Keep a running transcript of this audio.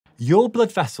Your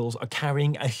blood vessels are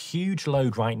carrying a huge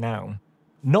load right now.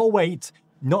 Not weight,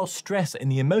 not stress in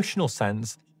the emotional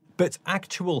sense, but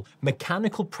actual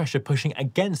mechanical pressure pushing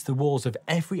against the walls of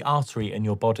every artery in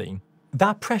your body.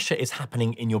 That pressure is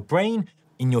happening in your brain,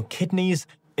 in your kidneys,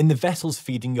 in the vessels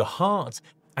feeding your heart,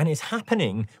 and it's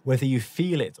happening whether you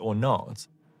feel it or not.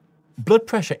 Blood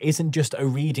pressure isn't just a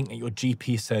reading at your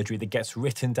GP surgery that gets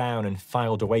written down and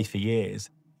filed away for years.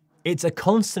 It's a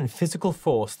constant physical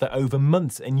force that over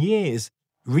months and years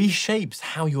reshapes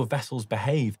how your vessels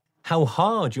behave, how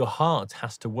hard your heart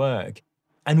has to work,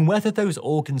 and whether those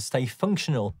organs stay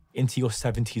functional into your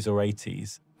 70s or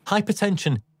 80s.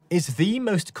 Hypertension is the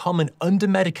most common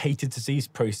undermedicated disease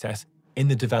process in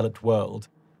the developed world.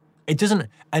 It doesn't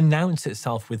announce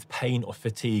itself with pain or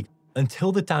fatigue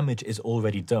until the damage is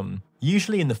already done,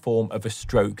 usually in the form of a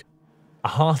stroke, a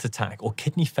heart attack, or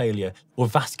kidney failure, or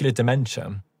vascular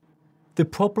dementia. The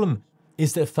problem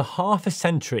is that for half a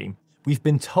century, we've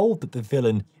been told that the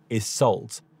villain is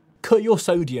salt. Cut your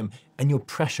sodium and your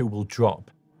pressure will drop.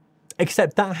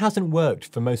 Except that hasn't worked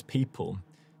for most people.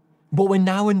 What we're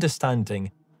now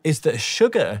understanding is that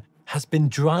sugar has been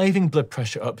driving blood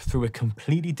pressure up through a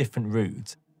completely different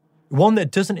route. One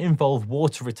that doesn't involve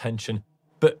water retention,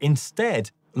 but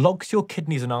instead locks your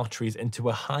kidneys and arteries into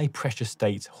a high pressure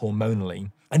state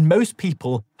hormonally. And most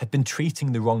people have been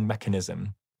treating the wrong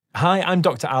mechanism. Hi, I'm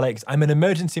Dr. Alex. I'm an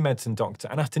emergency medicine doctor,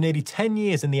 and after nearly 10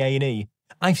 years in the A&E,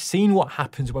 I've seen what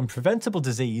happens when preventable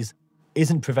disease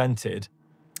isn't prevented.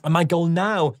 And my goal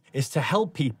now is to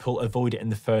help people avoid it in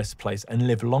the first place and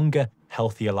live longer,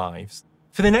 healthier lives.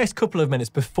 For the next couple of minutes,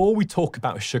 before we talk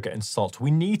about sugar and salt,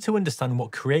 we need to understand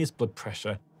what creates blood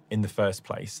pressure in the first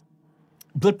place.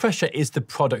 Blood pressure is the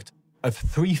product of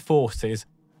three forces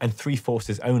and three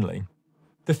forces only.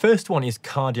 The first one is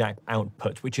cardiac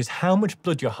output, which is how much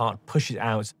blood your heart pushes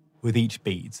out with each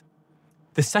beat.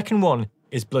 The second one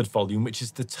is blood volume, which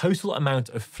is the total amount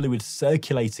of fluid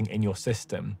circulating in your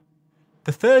system.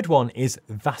 The third one is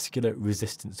vascular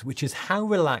resistance, which is how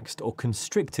relaxed or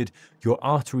constricted your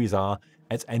arteries are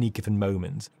at any given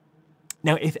moment.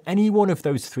 Now, if any one of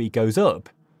those three goes up,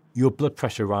 your blood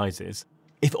pressure rises.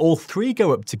 If all three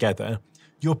go up together,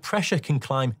 your pressure can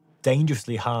climb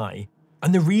dangerously high.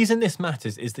 And the reason this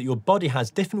matters is that your body has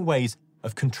different ways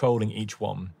of controlling each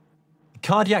one.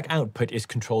 Cardiac output is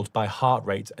controlled by heart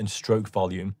rate and stroke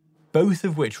volume, both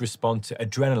of which respond to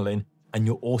adrenaline and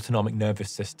your autonomic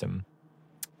nervous system.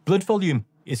 Blood volume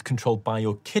is controlled by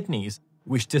your kidneys,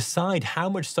 which decide how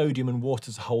much sodium and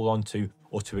water to hold onto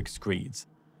or to excrete.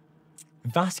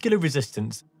 Vascular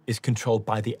resistance is controlled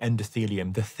by the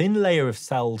endothelium, the thin layer of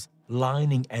cells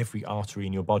lining every artery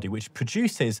in your body, which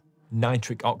produces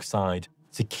nitric oxide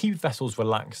to keep vessels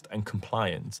relaxed and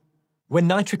compliant. When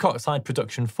nitric oxide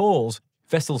production falls,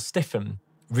 vessels stiffen,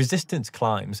 resistance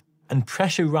climbs, and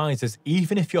pressure rises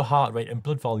even if your heart rate and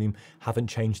blood volume haven't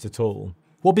changed at all.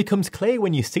 What becomes clear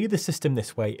when you see the system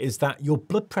this way is that your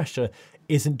blood pressure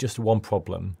isn't just one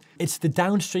problem. It's the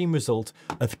downstream result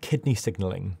of kidney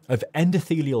signaling, of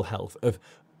endothelial health, of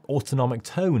autonomic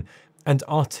tone, and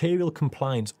arterial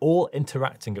compliance all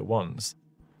interacting at once.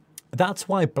 That's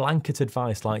why blanket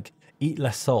advice like eat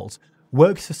less salt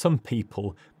works for some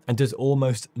people and does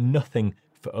almost nothing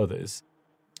for others.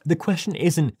 The question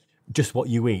isn't just what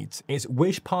you eat, it's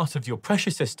which part of your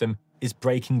pressure system is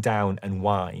breaking down and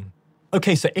why.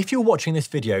 Okay, so if you're watching this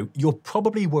video, you're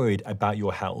probably worried about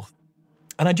your health.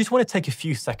 And I just want to take a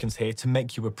few seconds here to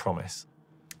make you a promise.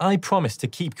 I promise to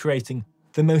keep creating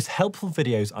the most helpful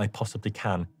videos I possibly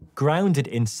can, grounded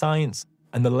in science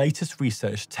and the latest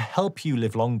research to help you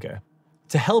live longer,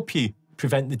 to help you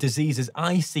prevent the diseases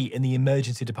I see in the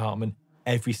emergency department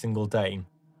every single day.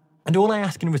 And all I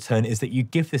ask in return is that you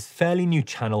give this fairly new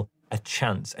channel a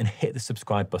chance and hit the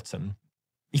subscribe button.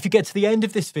 If you get to the end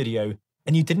of this video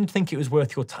and you didn't think it was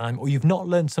worth your time or you've not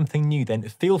learned something new, then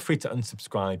feel free to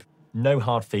unsubscribe. No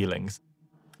hard feelings.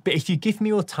 But if you give me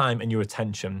your time and your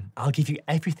attention, I'll give you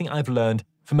everything I've learned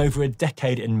from over a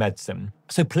decade in medicine.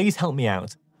 So please help me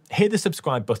out. Hit the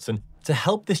subscribe button to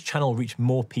help this channel reach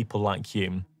more people like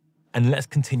you. And let's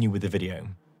continue with the video.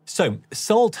 So,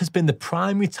 salt has been the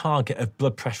primary target of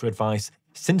blood pressure advice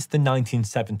since the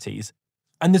 1970s,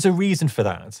 and there's a reason for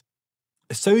that.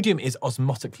 Sodium is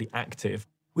osmotically active,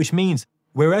 which means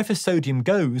wherever sodium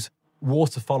goes,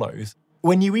 water follows.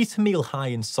 When you eat a meal high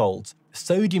in salt,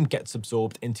 sodium gets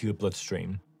absorbed into your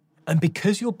bloodstream. And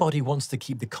because your body wants to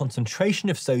keep the concentration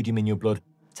of sodium in your blood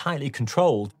tightly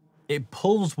controlled, it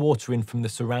pulls water in from the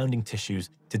surrounding tissues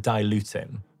to dilute it.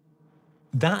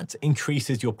 That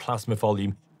increases your plasma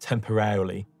volume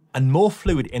temporarily, and more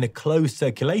fluid in a closed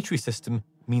circulatory system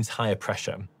means higher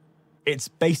pressure. It's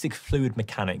basic fluid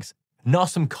mechanics, not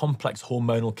some complex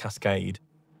hormonal cascade.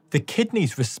 The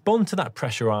kidneys respond to that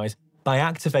pressure rise by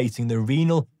activating the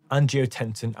renal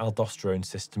angiotensin-aldosterone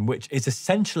system, which is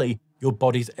essentially your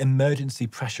body's emergency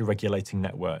pressure regulating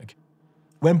network.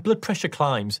 When blood pressure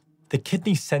climbs, the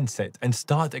kidneys sense it and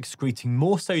start excreting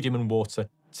more sodium and water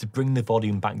to bring the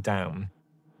volume back down.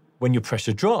 When your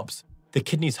pressure drops, the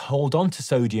kidneys hold on to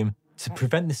sodium to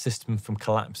prevent the system from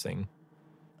collapsing.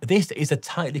 This is a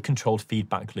tightly controlled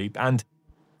feedback loop, and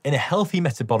in a healthy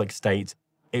metabolic state,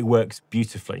 it works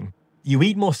beautifully. You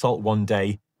eat more salt one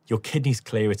day, your kidneys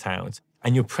clear it out,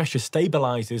 and your pressure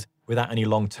stabilizes without any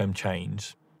long-term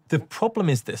change. The problem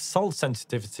is that salt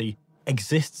sensitivity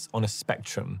exists on a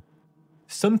spectrum.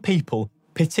 Some people,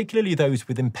 particularly those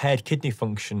with impaired kidney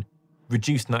function,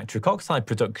 reduced nitric oxide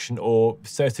production, or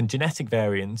certain genetic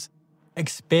variants,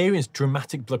 experience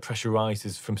dramatic blood pressure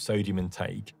rises from sodium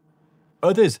intake.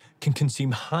 Others can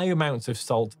consume high amounts of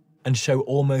salt and show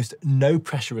almost no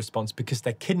pressure response because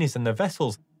their kidneys and their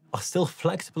vessels are still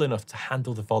flexible enough to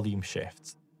handle the volume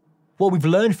shifts. What we've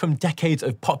learned from decades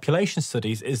of population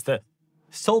studies is that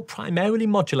salt primarily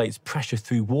modulates pressure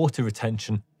through water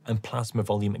retention and plasma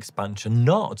volume expansion,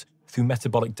 not through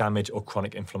metabolic damage or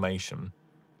chronic inflammation.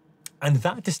 And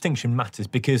that distinction matters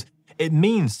because it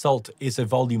means salt is a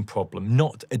volume problem,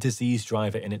 not a disease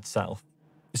driver in itself.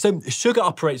 So sugar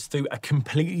operates through a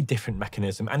completely different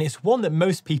mechanism, and it's one that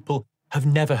most people have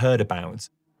never heard about.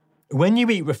 When you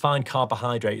eat refined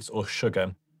carbohydrates or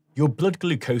sugar, your blood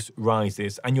glucose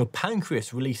rises and your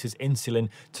pancreas releases insulin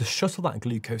to shuttle that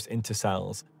glucose into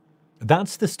cells.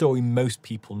 That's the story most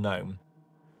people know.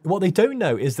 What they don't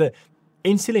know is that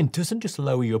insulin doesn't just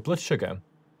lower your blood sugar,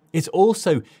 it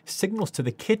also signals to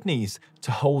the kidneys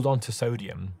to hold on to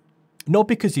sodium. Not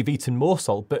because you've eaten more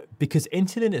salt, but because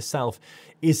insulin itself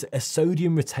is a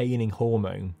sodium-retaining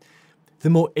hormone. The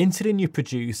more insulin you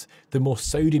produce, the more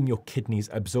sodium your kidneys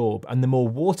absorb, and the more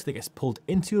water that gets pulled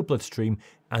into your bloodstream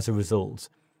as a result.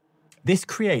 This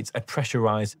creates a pressure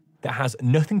rise that has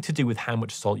nothing to do with how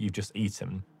much salt you've just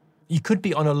eaten. You could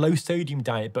be on a low-sodium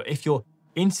diet, but if your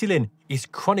insulin is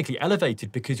chronically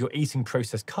elevated because you're eating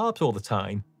processed carbs all the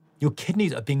time, your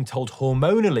kidneys are being told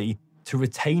hormonally to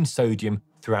retain sodium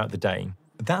throughout the day.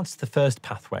 That's the first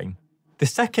pathway. The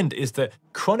second is that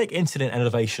chronic insulin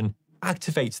elevation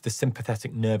activates the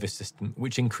sympathetic nervous system,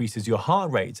 which increases your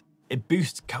heart rate, it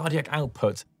boosts cardiac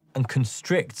output, and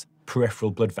constricts peripheral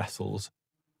blood vessels.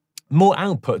 More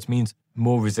output means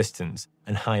more resistance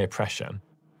and higher pressure.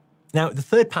 Now, the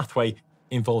third pathway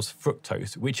involves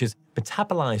fructose, which is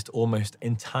metabolized almost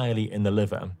entirely in the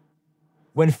liver.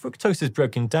 When fructose is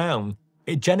broken down,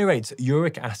 it generates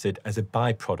uric acid as a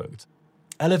byproduct.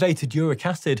 Elevated uric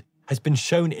acid has been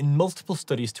shown in multiple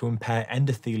studies to impair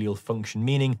endothelial function,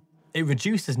 meaning it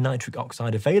reduces nitric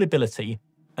oxide availability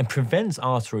and prevents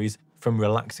arteries from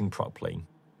relaxing properly.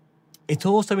 It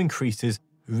also increases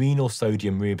renal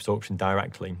sodium reabsorption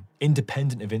directly,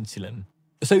 independent of insulin.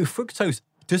 So fructose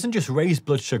doesn't just raise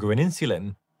blood sugar and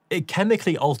insulin, it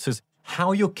chemically alters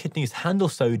how your kidneys handle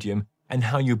sodium and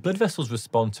how your blood vessels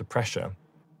respond to pressure.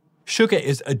 Sugar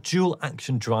is a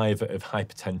dual-action driver of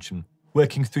hypertension,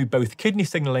 working through both kidney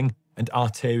signaling and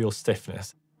arterial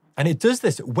stiffness. And it does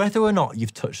this whether or not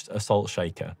you've touched a salt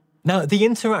shaker. Now, the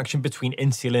interaction between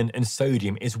insulin and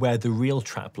sodium is where the real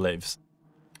trap lives.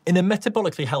 In a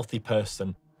metabolically healthy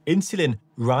person, insulin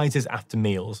rises after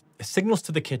meals, signals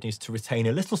to the kidneys to retain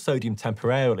a little sodium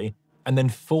temporarily, and then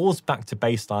falls back to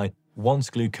baseline once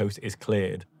glucose is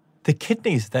cleared. The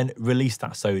kidneys then release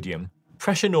that sodium,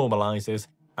 pressure normalizes,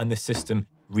 and the system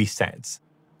resets.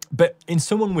 But in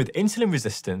someone with insulin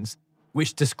resistance,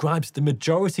 which describes the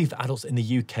majority of adults in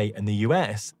the UK and the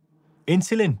US,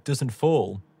 insulin doesn't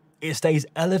fall. It stays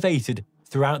elevated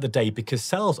throughout the day because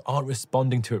cells aren't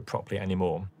responding to it properly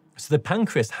anymore. So the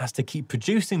pancreas has to keep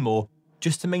producing more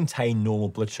just to maintain normal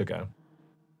blood sugar.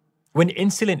 When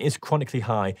insulin is chronically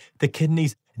high, the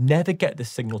kidneys never get the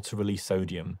signal to release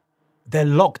sodium. They're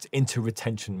locked into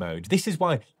retention mode. This is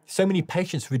why so many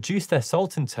patients reduce their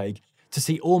salt intake to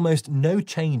see almost no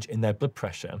change in their blood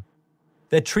pressure.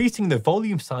 They're treating the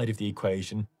volume side of the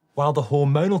equation while the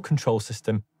hormonal control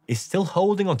system is still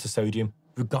holding onto sodium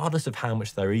regardless of how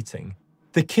much they're eating.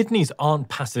 The kidneys aren't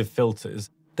passive filters,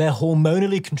 they're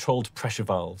hormonally controlled pressure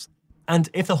valves. And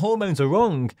if the hormones are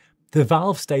wrong, the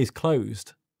valve stays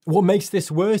closed. What makes this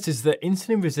worse is that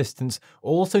insulin resistance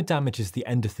also damages the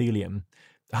endothelium.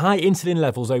 High insulin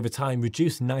levels over time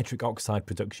reduce nitric oxide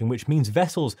production, which means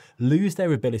vessels lose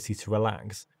their ability to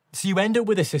relax. So you end up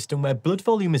with a system where blood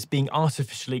volume is being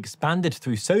artificially expanded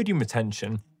through sodium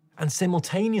retention, and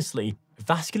simultaneously,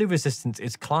 vascular resistance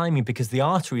is climbing because the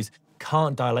arteries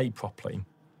can't dilate properly.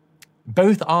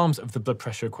 Both arms of the blood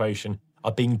pressure equation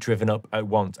are being driven up at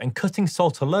once, and cutting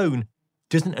salt alone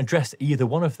doesn't address either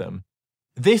one of them.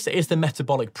 This is the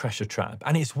metabolic pressure trap,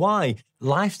 and it's why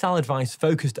lifestyle advice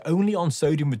focused only on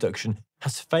sodium reduction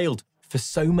has failed for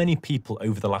so many people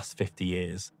over the last 50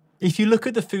 years. If you look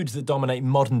at the foods that dominate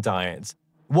modern diets,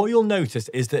 what you'll notice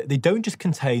is that they don't just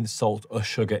contain salt or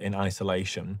sugar in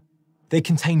isolation. They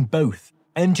contain both,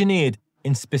 engineered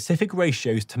in specific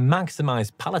ratios to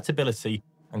maximize palatability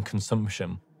and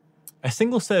consumption. A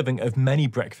single serving of many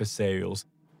breakfast cereals,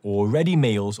 or ready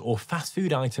meals, or fast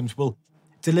food items will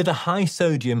deliver high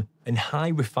sodium and high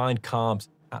refined carbs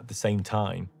at the same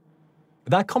time.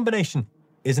 That combination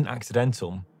isn't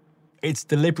accidental. It's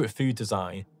deliberate food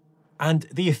design, and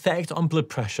the effect on blood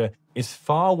pressure is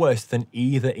far worse than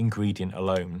either ingredient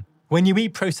alone. When you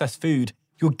eat processed food,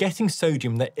 you're getting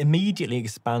sodium that immediately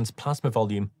expands plasma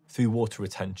volume through water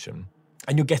retention,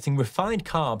 and you're getting refined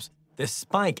carbs that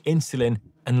spike insulin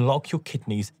and lock your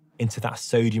kidneys into that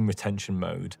sodium retention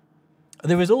mode.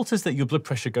 The result is that your blood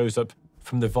pressure goes up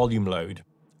from the volume load,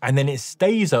 and then it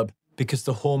stays up because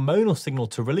the hormonal signal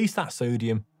to release that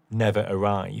sodium never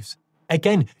arrives.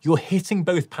 Again, you're hitting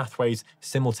both pathways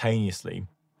simultaneously.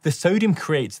 The sodium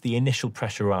creates the initial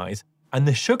pressure rise, and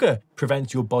the sugar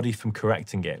prevents your body from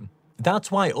correcting it.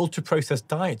 That's why ultra-processed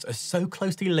diets are so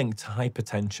closely linked to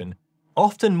hypertension,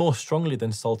 often more strongly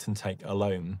than salt intake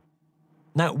alone.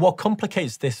 Now, what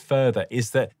complicates this further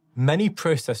is that many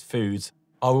processed foods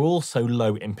are also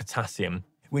low in potassium,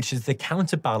 which is the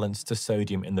counterbalance to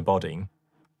sodium in the body.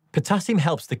 Potassium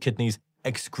helps the kidneys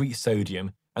excrete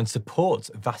sodium and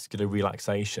supports vascular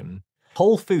relaxation.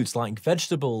 Whole foods like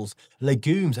vegetables,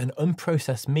 legumes, and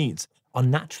unprocessed meats are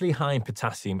naturally high in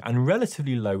potassium and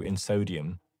relatively low in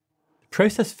sodium.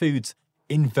 Processed foods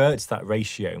inverts that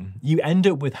ratio. You end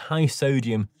up with high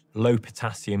sodium, low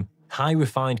potassium, high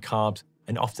refined carbs,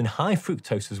 and often high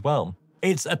fructose as well.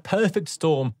 It's a perfect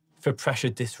storm for pressure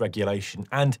dysregulation,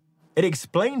 and it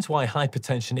explains why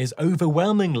hypertension is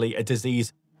overwhelmingly a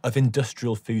disease of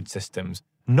industrial food systems,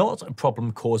 not a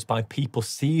problem caused by people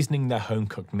seasoning their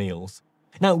home-cooked meals.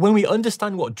 Now, when we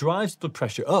understand what drives blood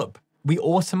pressure up, we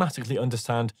automatically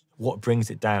understand what brings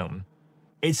it down.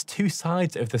 It's two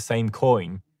sides of the same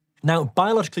coin. Now,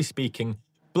 biologically speaking,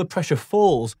 blood pressure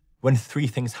falls when three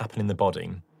things happen in the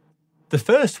body. The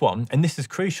first one, and this is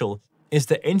crucial, is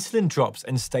that insulin drops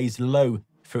and stays low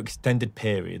for extended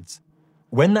periods.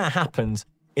 When that happens,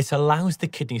 it allows the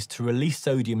kidneys to release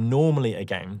sodium normally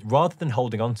again, rather than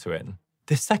holding on to it.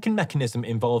 The second mechanism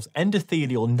involves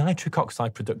endothelial nitric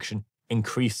oxide production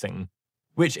increasing,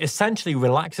 which essentially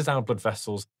relaxes our blood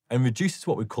vessels and reduces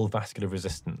what we call vascular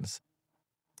resistance.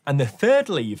 And the third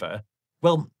lever,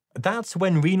 well, that's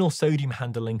when renal sodium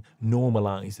handling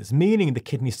normalises, meaning the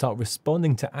kidneys start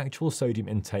responding to actual sodium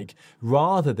intake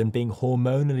rather than being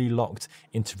hormonally locked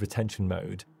into retention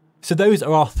mode. So those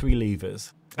are our three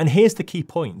levers. And here's the key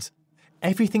point.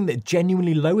 Everything that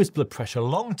genuinely lowers blood pressure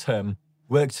long-term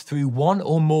works through one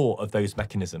or more of those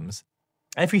mechanisms.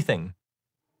 Everything.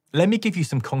 Let me give you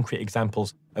some concrete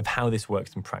examples of how this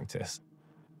works in practice.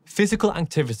 Physical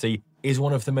activity is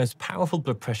one of the most powerful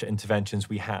blood pressure interventions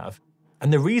we have,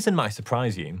 and the reason might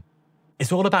surprise you.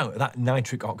 It's all about that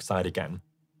nitric oxide again.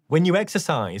 When you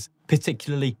exercise,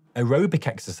 particularly aerobic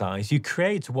exercise, you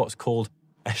create what's called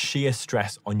a shear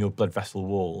stress on your blood vessel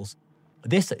walls.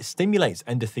 This stimulates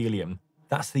endothelium,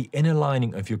 that's the inner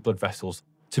lining of your blood vessels,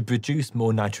 to produce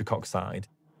more nitric oxide.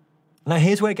 Now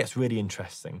here's where it gets really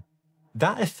interesting.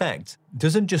 That effect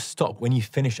doesn't just stop when you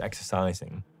finish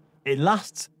exercising. It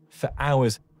lasts for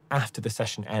hours after the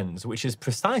session ends, which is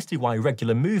precisely why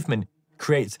regular movement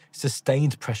creates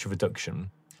sustained pressure reduction.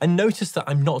 And notice that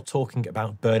I'm not talking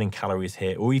about burning calories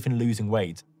here or even losing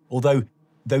weight, although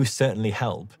those certainly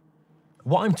help.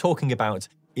 What I'm talking about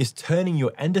is turning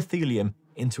your endothelium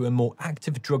into a more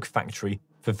active drug factory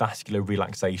for vascular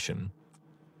relaxation.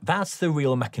 That's the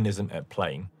real mechanism at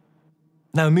play.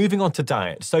 Now, moving on to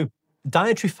diet. So,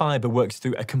 dietary fiber works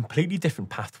through a completely different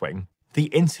pathway, the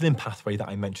insulin pathway that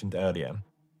I mentioned earlier.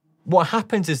 What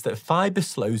happens is that fiber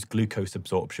slows glucose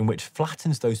absorption, which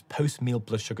flattens those post-meal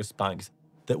blood sugar spikes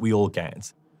that we all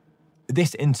get.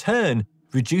 This, in turn,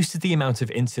 reduces the amount of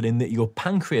insulin that your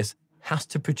pancreas has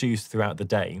to produce throughout the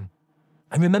day.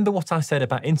 And remember what I said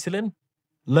about insulin?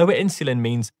 Lower insulin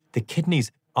means the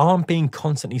kidneys aren't being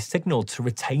constantly signaled to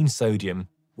retain sodium,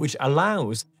 which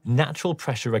allows natural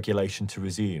pressure regulation to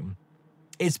resume.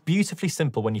 It's beautifully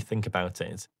simple when you think about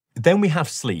it. Then we have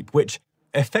sleep, which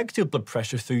affects your blood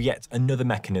pressure through yet another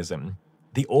mechanism,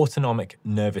 the autonomic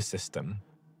nervous system.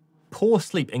 Poor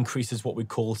sleep increases what we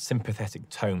call sympathetic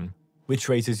tone, which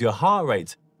raises your heart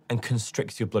rate and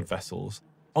constricts your blood vessels.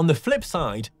 On the flip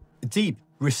side, deep,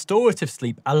 restorative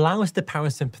sleep allows the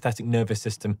parasympathetic nervous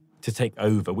system to take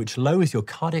over, which lowers your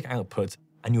cardiac output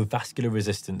and your vascular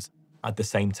resistance at the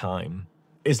same time.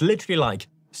 It's literally like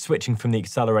switching from the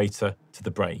accelerator to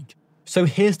the brake. So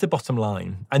here's the bottom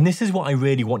line, and this is what I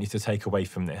really want you to take away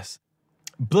from this.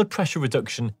 Blood pressure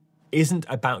reduction isn't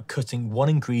about cutting one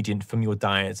ingredient from your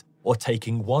diet or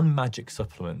taking one magic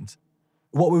supplement.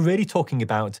 What we're really talking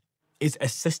about is a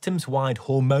systems-wide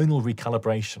hormonal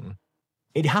recalibration.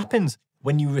 It happens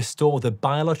when you restore the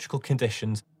biological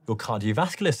conditions your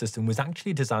cardiovascular system was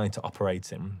actually designed to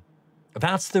operate in.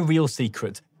 That's the real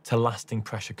secret to lasting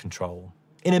pressure control.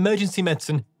 In emergency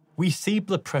medicine, we see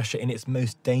blood pressure in its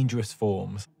most dangerous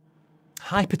forms.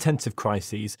 Hypertensive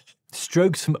crises,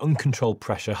 strokes from uncontrolled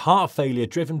pressure, heart failure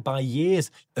driven by years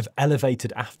of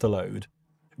elevated afterload.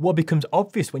 What becomes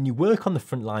obvious when you work on the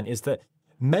front line is that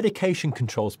medication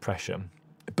controls pressure,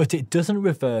 but it doesn't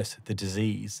reverse the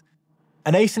disease.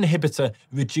 An ACE inhibitor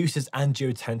reduces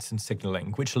angiotensin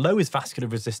signaling, which lowers vascular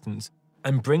resistance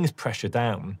and brings pressure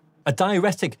down. A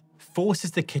diuretic forces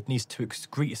the kidneys to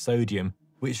excrete sodium,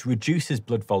 which reduces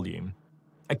blood volume.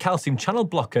 A calcium channel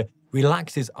blocker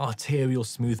relaxes arterial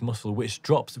smooth muscle, which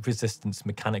drops resistance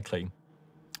mechanically.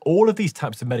 All of these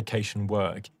types of medication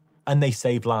work, and they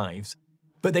save lives,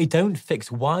 but they don't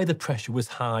fix why the pressure was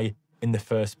high in the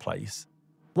first place.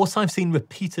 What I've seen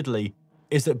repeatedly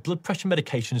is that blood pressure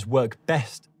medications work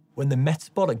best when the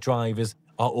metabolic drivers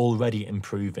are already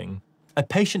improving. A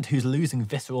patient who's losing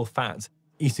visceral fat,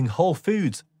 eating whole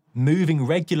foods, moving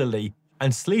regularly,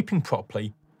 and sleeping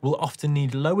properly will often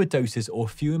need lower doses or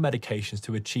fewer medications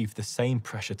to achieve the same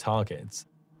pressure targets.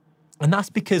 And that's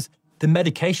because the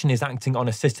medication is acting on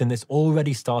a system that's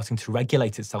already starting to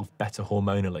regulate itself better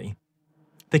hormonally.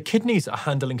 The kidneys are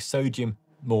handling sodium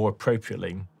more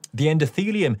appropriately. The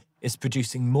endothelium is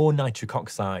producing more nitric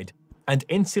oxide, and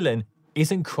insulin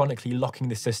isn't chronically locking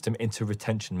the system into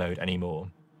retention mode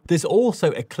anymore. There's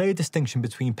also a clear distinction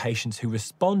between patients who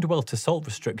respond well to salt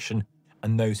restriction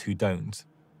and those who don't.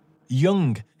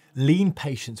 Young, lean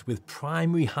patients with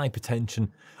primary hypertension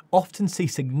often see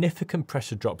significant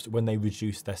pressure drops when they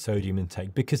reduce their sodium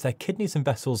intake because their kidneys and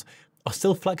vessels are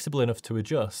still flexible enough to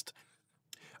adjust.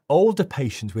 Older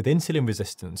patients with insulin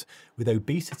resistance, with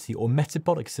obesity or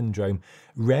metabolic syndrome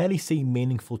rarely see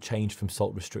meaningful change from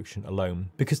salt restriction alone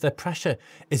because their pressure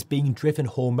is being driven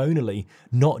hormonally,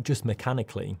 not just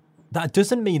mechanically. That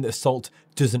doesn't mean that salt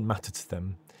doesn't matter to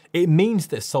them. It means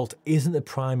that salt isn't the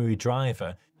primary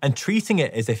driver, and treating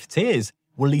it as if it is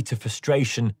will lead to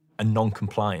frustration and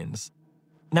non-compliance.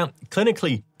 Now,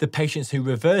 clinically, the patients who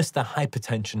reverse their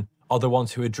hypertension are the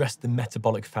ones who address the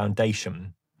metabolic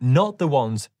foundation, not the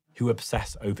ones who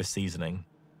obsess over seasoning.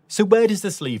 So where does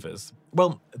this leave us?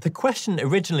 Well, the question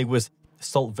originally was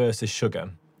salt versus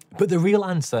sugar, but the real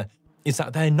answer is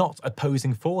that they're not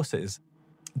opposing forces.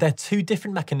 They're two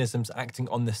different mechanisms acting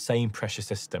on the same pressure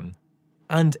system.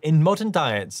 And in modern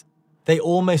diets, they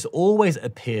almost always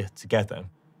appear together.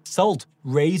 Salt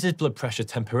raises blood pressure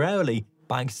temporarily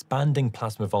by expanding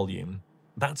plasma volume.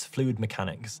 That's fluid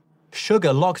mechanics.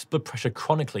 Sugar locks blood pressure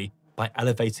chronically by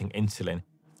elevating insulin,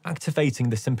 activating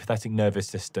the sympathetic nervous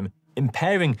system,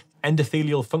 impairing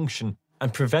endothelial function,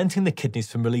 and preventing the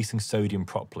kidneys from releasing sodium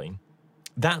properly.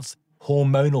 That's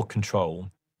hormonal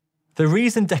control. The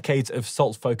reason decades of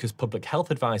salt-focused public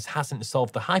health advice hasn't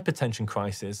solved the hypertension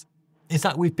crisis is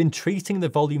that we've been treating the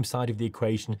volume side of the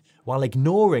equation while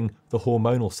ignoring the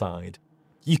hormonal side.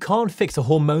 You can't fix a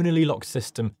hormonally locked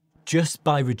system just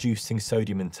by reducing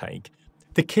sodium intake.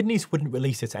 The kidneys wouldn't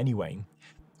release it anyway.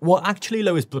 What actually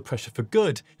lowers blood pressure for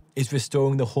good is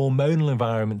restoring the hormonal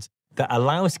environment that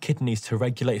allows kidneys to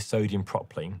regulate sodium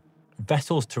properly,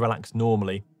 vessels to relax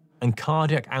normally, and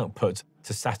cardiac output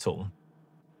to settle.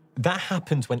 That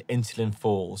happens when insulin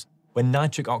falls, when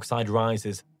nitric oxide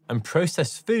rises, and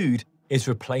processed food is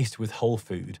replaced with whole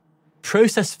food.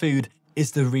 Processed food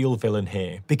is the real villain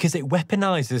here because it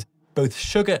weaponizes both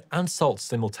sugar and salt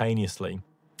simultaneously.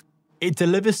 It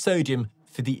delivers sodium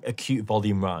for the acute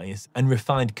volume rise and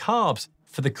refined carbs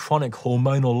for the chronic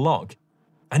hormonal lock.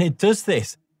 And it does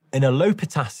this in a low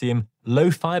potassium,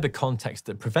 low fiber context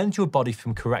that prevents your body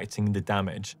from correcting the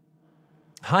damage.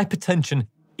 Hypertension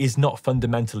is not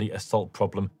fundamentally a salt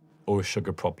problem or a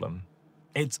sugar problem.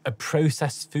 It's a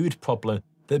processed food problem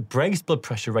that breaks blood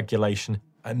pressure regulation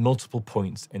at multiple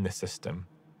points in the system.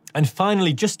 And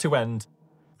finally, just to end,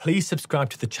 please subscribe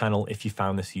to the channel if you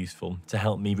found this useful to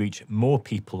help me reach more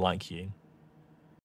people like you.